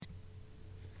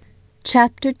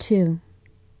Chapter 2.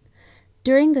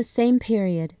 During the same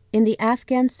period, in the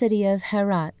Afghan city of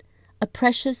Herat, a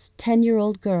precious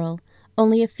 10-year-old girl,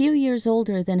 only a few years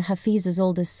older than Hafiz's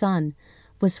oldest son,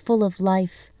 was full of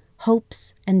life,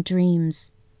 hopes, and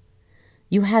dreams.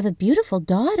 "You have a beautiful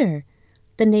daughter,"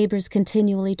 the neighbors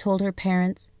continually told her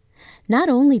parents. "Not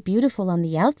only beautiful on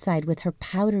the outside with her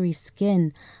powdery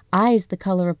skin, eyes the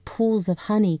color of pools of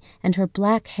honey, and her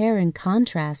black hair in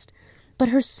contrast, but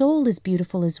her soul is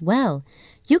beautiful as well.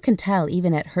 You can tell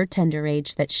even at her tender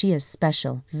age that she is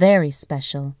special, very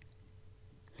special."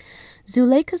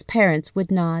 Zuleika's parents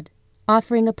would nod,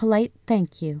 offering a polite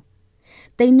thank you.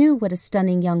 They knew what a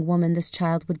stunning young woman this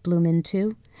child would bloom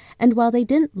into, and while they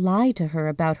didn't lie to her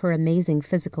about her amazing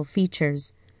physical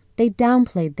features, they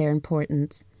downplayed their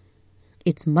importance.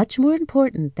 "It's much more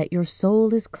important that your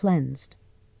soul is cleansed."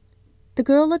 The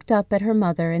girl looked up at her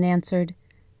mother and answered,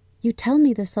 "You tell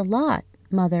me this a lot,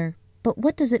 Mother, but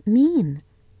what does it mean?"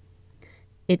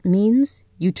 "It means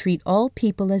you treat all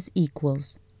people as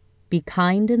equals. Be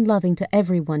kind and loving to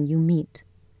everyone you meet."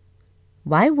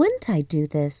 "Why wouldn't I do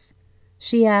this?"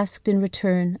 she asked in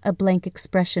return, a blank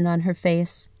expression on her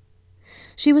face.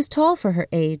 She was tall for her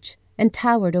age and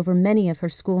towered over many of her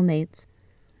schoolmates.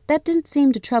 That didn't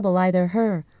seem to trouble either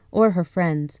her or her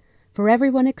friends, for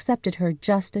everyone accepted her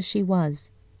just as she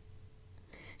was.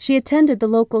 She attended the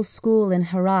local school in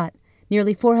Herat,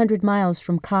 nearly 400 miles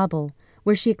from Kabul,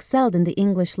 where she excelled in the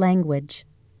English language.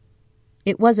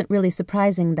 It wasn't really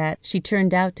surprising that she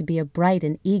turned out to be a bright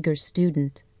and eager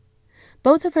student.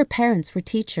 Both of her parents were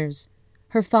teachers.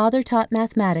 Her father taught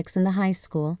mathematics in the high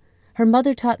school. Her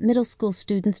mother taught middle school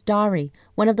students Dari,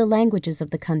 one of the languages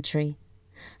of the country.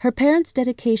 Her parents'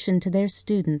 dedication to their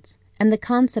students and the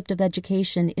concept of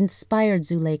education inspired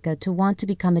Zuleika to want to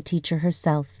become a teacher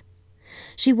herself.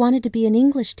 She wanted to be an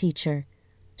English teacher.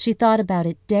 She thought about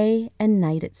it day and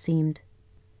night, it seemed.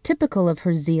 Typical of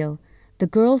her zeal, the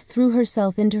girl threw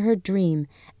herself into her dream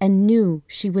and knew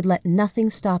she would let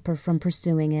nothing stop her from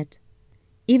pursuing it.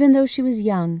 Even though she was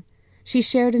young, she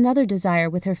shared another desire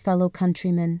with her fellow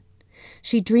countrymen.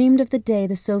 She dreamed of the day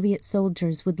the Soviet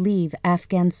soldiers would leave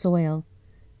Afghan soil.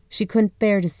 She couldn't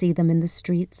bear to see them in the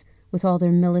streets with all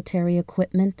their military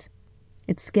equipment.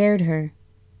 It scared her.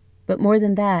 But more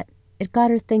than that, it got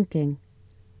her thinking.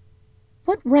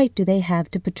 "What right do they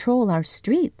have to patrol our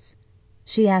streets?"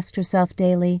 she asked herself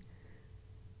daily.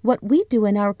 "What we do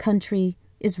in our country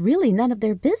is really none of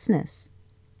their business."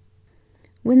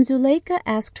 When Zuleika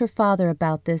asked her father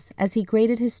about this as he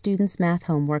graded his students' math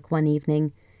homework one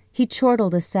evening, he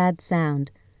chortled a sad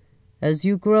sound. "As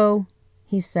you grow,"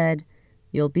 he said,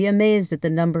 "you'll be amazed at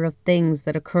the number of things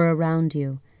that occur around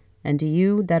you, and to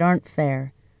you that aren't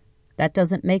fair. That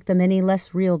doesn't make them any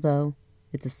less real, though.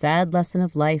 It's a sad lesson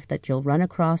of life that you'll run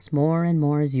across more and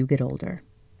more as you get older."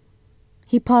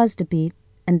 He paused a beat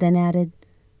and then added,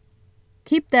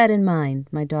 "Keep that in mind,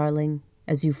 my darling,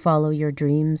 as you follow your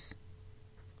dreams."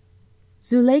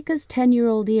 Zuleika's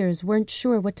 10-year-old ears weren't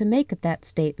sure what to make of that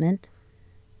statement,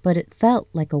 but it felt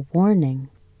like a warning.